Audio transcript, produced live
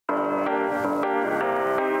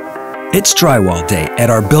It's Drywall Day at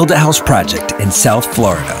our Build-A-House project in South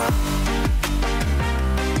Florida.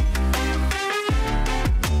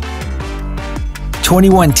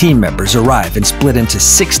 "21 team members arrive and split into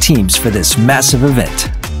 6 teams for this massive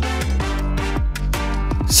event.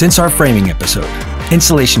 Since our framing episode,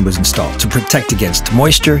 insulation was installed to protect against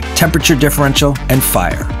moisture, temperature differential, and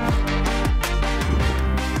fire.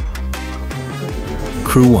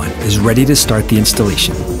 Crew 1 is ready to start the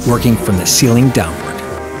installation, working from the ceiling downward.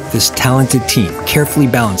 This talented team carefully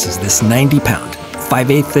balances this 90-pound,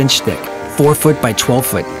 5/8 inch thick, 4 foot by 12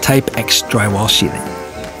 foot Type X drywall sheathing.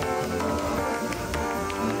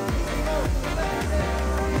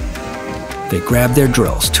 They grab their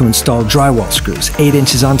drills to install drywall screws 8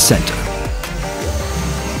 inches on center.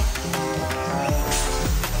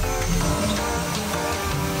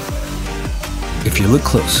 If you look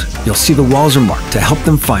close, you'll see the walls are marked to help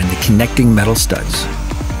them find the connecting metal studs.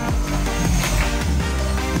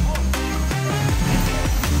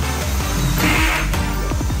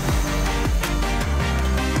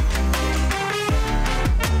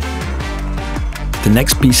 The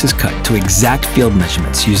next piece is cut to exact field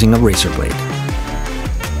measurements using a razor blade.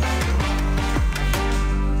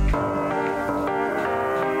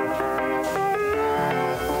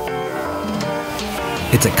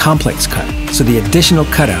 It's a complex cut, so the additional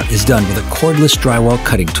cutout is done with a cordless drywall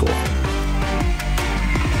cutting tool.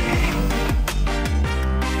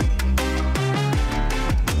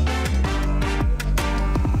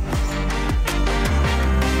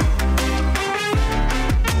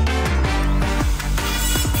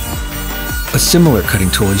 A similar cutting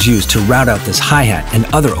tool is used to route out this hi-hat and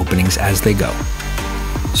other openings as they go.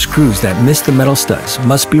 Screws that miss the metal studs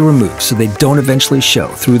must be removed so they don't eventually show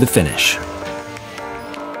through the finish.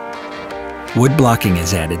 Wood blocking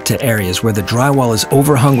is added to areas where the drywall is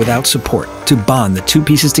overhung without support to bond the 2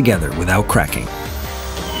 pieces together without cracking.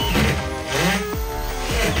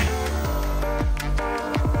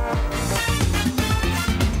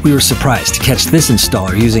 We were surprised to catch this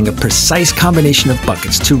installer using a precise combination of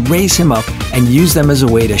buckets to raise him up and use them as a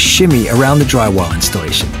way to shimmy around the drywall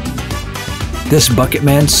installation. This bucket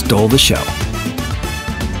man stole the show.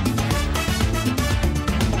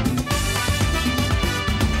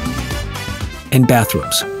 In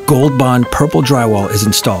bathrooms, Gold Bond purple drywall is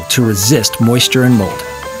installed to resist moisture and mold.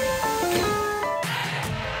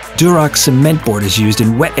 Durox cement board is used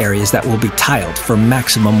in wet areas that will be tiled for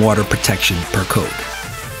maximum water protection per code.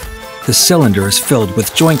 The cylinder is filled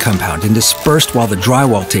with joint compound and dispersed while the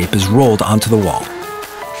drywall tape is rolled onto the wall.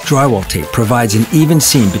 Drywall tape provides an even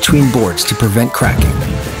seam between boards to prevent cracking.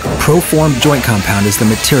 Pro-form joint compound is the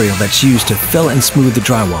material that's used to fill and smooth the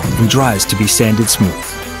drywall and dries to be sanded smooth.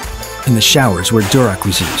 In the showers where Durox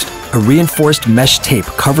was used, a reinforced mesh tape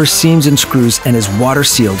covers seams and screws and is water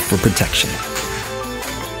sealed for protection.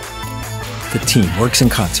 The team works in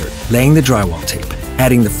concert, laying the drywall tape,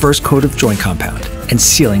 adding the first coat of joint compound, and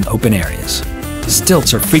sealing open areas.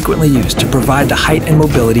 Stilts are frequently used to provide the height and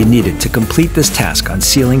mobility needed to complete this task on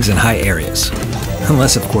ceilings and high areas.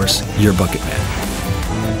 Unless, of course, you're bucket man.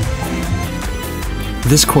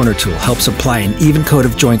 This corner tool helps apply an even coat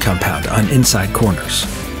of joint compound on inside corners.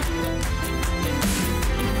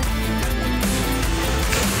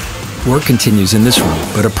 Work continues in this room,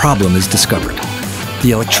 but a problem is discovered.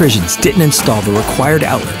 The electricians didn't install the required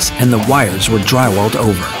outlets and the wires were drywalled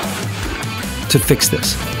over. To fix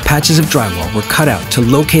this, patches of drywall were cut out to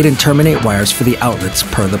locate and terminate wires for the outlets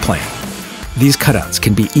per the plan. These cutouts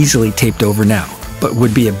can be easily taped over now, but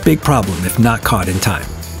would be a big problem if not caught in time.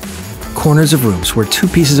 Corners of rooms where 2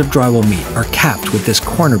 pieces of drywall meet are capped with this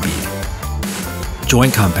corner bead.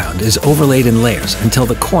 Joint compound is overlaid in layers until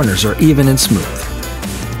the corners are even and smooth.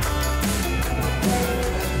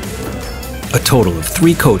 A total of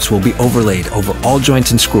 3 coats will be overlaid over all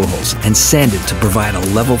joints and screw holes and sanded to provide a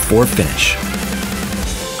level 4 finish.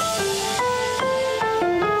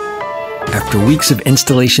 After weeks of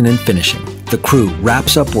installation and finishing, the crew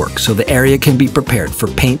wraps up work so the area can be prepared for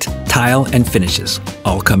paint, tile, and finishes,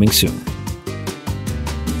 all coming soon.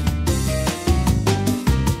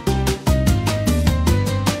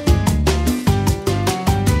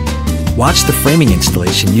 Watch the framing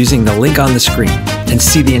installation using the link on the screen and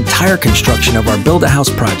see the entire construction of our Build-A-House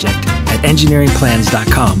project at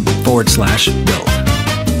engineeringplans.com/build.